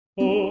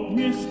O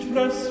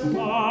mistress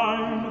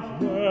mine,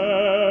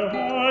 where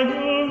are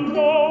you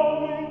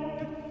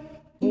going?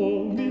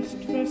 O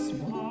mistress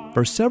mine.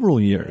 For several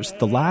years,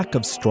 the lack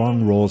of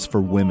strong roles for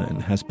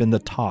women has been the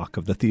talk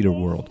of the theater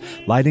world,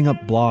 lighting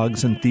up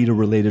blogs and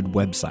theater-related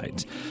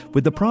websites.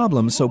 With the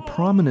problem so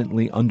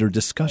prominently under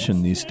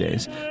discussion these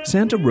days,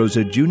 Santa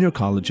Rosa Junior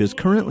College's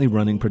currently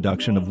running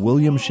production of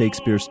William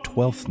Shakespeare's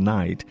Twelfth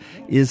Night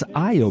is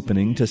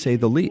eye-opening to say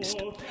the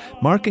least.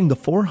 Marking the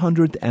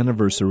 400th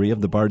anniversary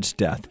of the Bard's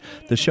death,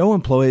 the show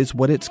employs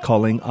what it's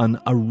calling an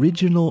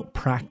original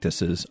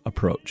practices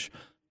approach.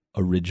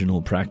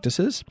 Original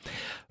practices?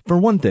 For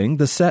one thing,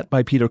 the set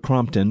by Peter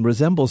Crompton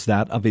resembles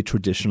that of a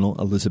traditional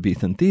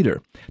Elizabethan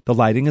theater. The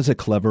lighting is a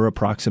clever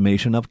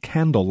approximation of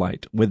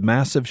candlelight, with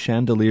massive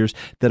chandeliers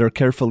that are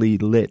carefully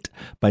lit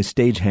by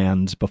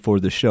stagehands before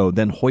the show,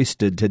 then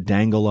hoisted to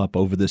dangle up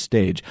over the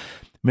stage.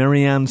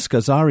 Marianne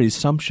Scazzari's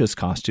sumptuous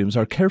costumes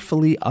are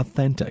carefully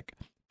authentic,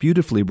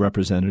 beautifully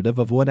representative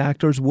of what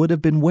actors would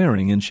have been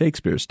wearing in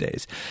Shakespeare's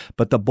days.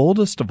 But the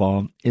boldest of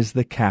all is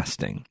the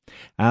casting.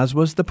 As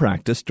was the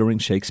practice during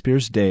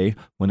Shakespeare's day,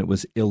 when it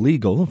was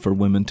illegal for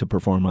women to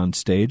perform on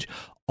stage,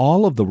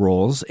 all of the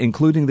roles,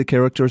 including the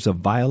characters of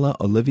Viola,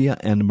 Olivia,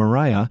 and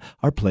Maria,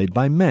 are played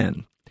by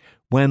men.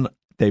 When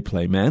they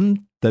play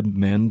men, the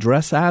men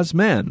dress as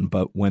men,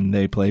 but when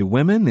they play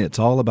women, it's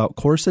all about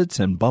corsets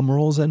and bum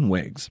rolls and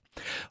wigs.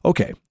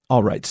 Okay.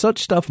 All right,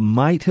 such stuff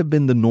might have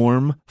been the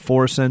norm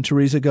 4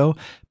 centuries ago,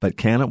 but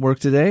can it work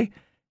today?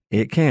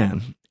 It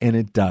can, and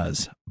it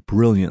does,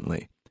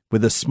 brilliantly.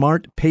 With a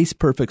smart,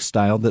 pace-perfect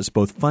style that's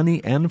both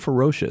funny and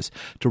ferocious,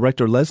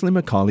 director Leslie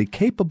Macaulay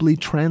capably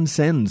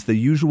transcends the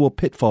usual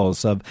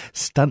pitfalls of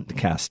stunt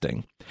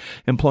casting,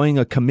 employing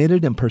a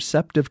committed and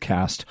perceptive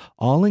cast,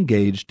 all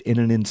engaged in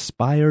an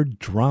inspired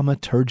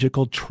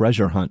dramaturgical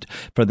treasure hunt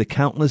for the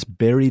countless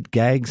buried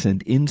gags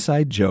and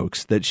inside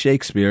jokes that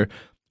Shakespeare,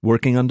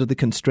 working under the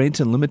constraints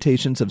and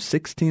limitations of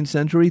 16th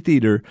century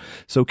theater,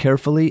 so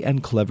carefully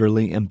and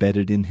cleverly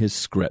embedded in his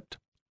script.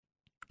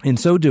 In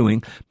so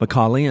doing,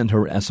 Macaulay and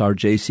her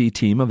SRJC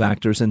team of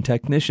actors and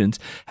technicians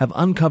have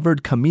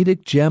uncovered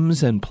comedic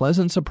gems and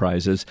pleasant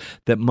surprises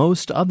that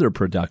most other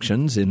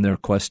productions, in their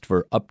quest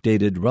for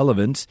updated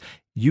relevance,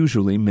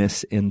 usually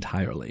miss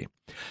entirely.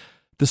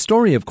 The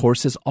story, of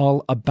course, is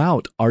all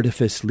about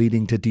artifice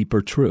leading to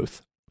deeper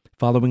truth.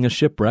 Following a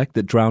shipwreck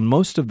that drowned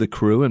most of the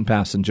crew and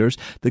passengers,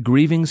 the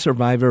grieving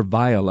survivor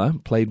Viola,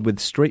 played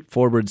with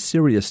straightforward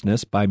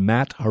seriousness by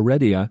Matt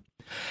Heredia,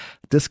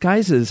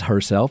 disguises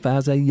herself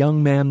as a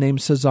young man named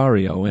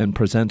Cesario and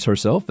presents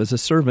herself as a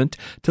servant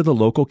to the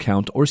local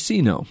Count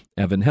Orsino,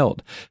 Evan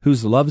Held,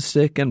 who's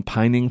lovesick and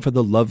pining for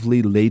the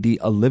lovely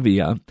Lady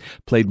Olivia,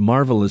 played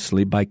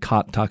marvelously by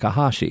Kat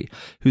Takahashi,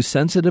 who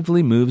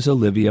sensitively moves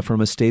Olivia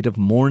from a state of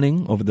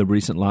mourning over the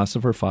recent loss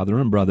of her father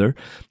and brother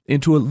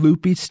into a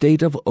loopy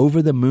state of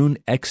over-the-moon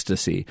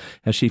ecstasy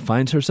as she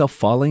finds herself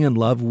falling in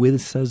love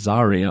with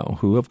Cesario,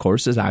 who, of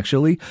course, is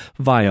actually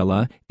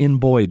Viola in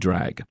boy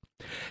drag.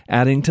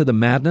 Adding to the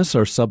madness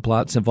are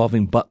subplots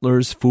involving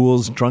butlers,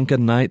 fools,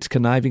 drunken knights,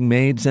 conniving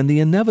maids, and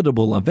the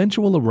inevitable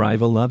eventual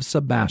arrival of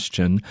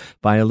Sebastian,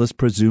 Viola's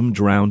presumed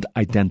drowned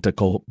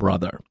identical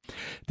brother.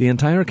 The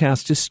entire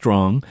cast is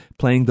strong,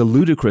 playing the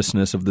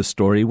ludicrousness of the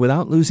story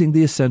without losing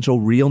the essential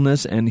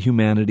realness and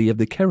humanity of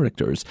the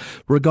characters,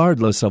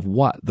 regardless of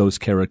what those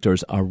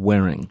characters are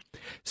wearing.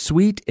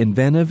 Sweet,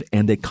 inventive,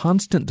 and a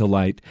constant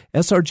delight,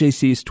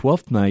 SRJC's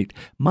Twelfth Night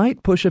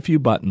might push a few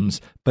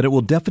buttons, but it will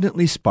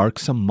definitely spark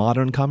some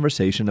modern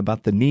conversation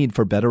about the need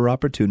for better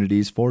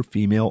opportunities for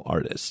female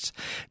artists.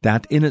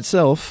 That in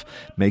itself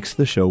makes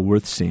the show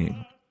worth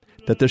seeing.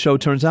 That the show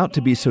turns out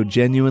to be so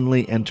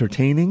genuinely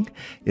entertaining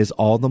is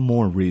all the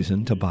more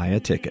reason to buy a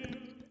ticket.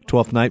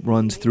 Twelfth Night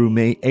runs through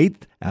May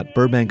 8th at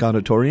Burbank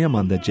Auditorium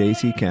on the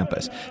JC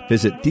campus.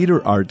 Visit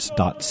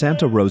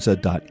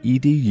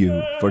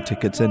theaterarts.santarosa.edu for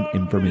tickets and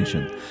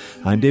information.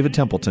 I'm David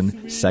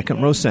Templeton,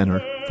 Second Row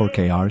Center for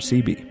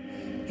KRCB.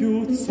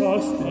 Youth's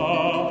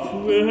stuff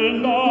will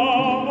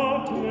love.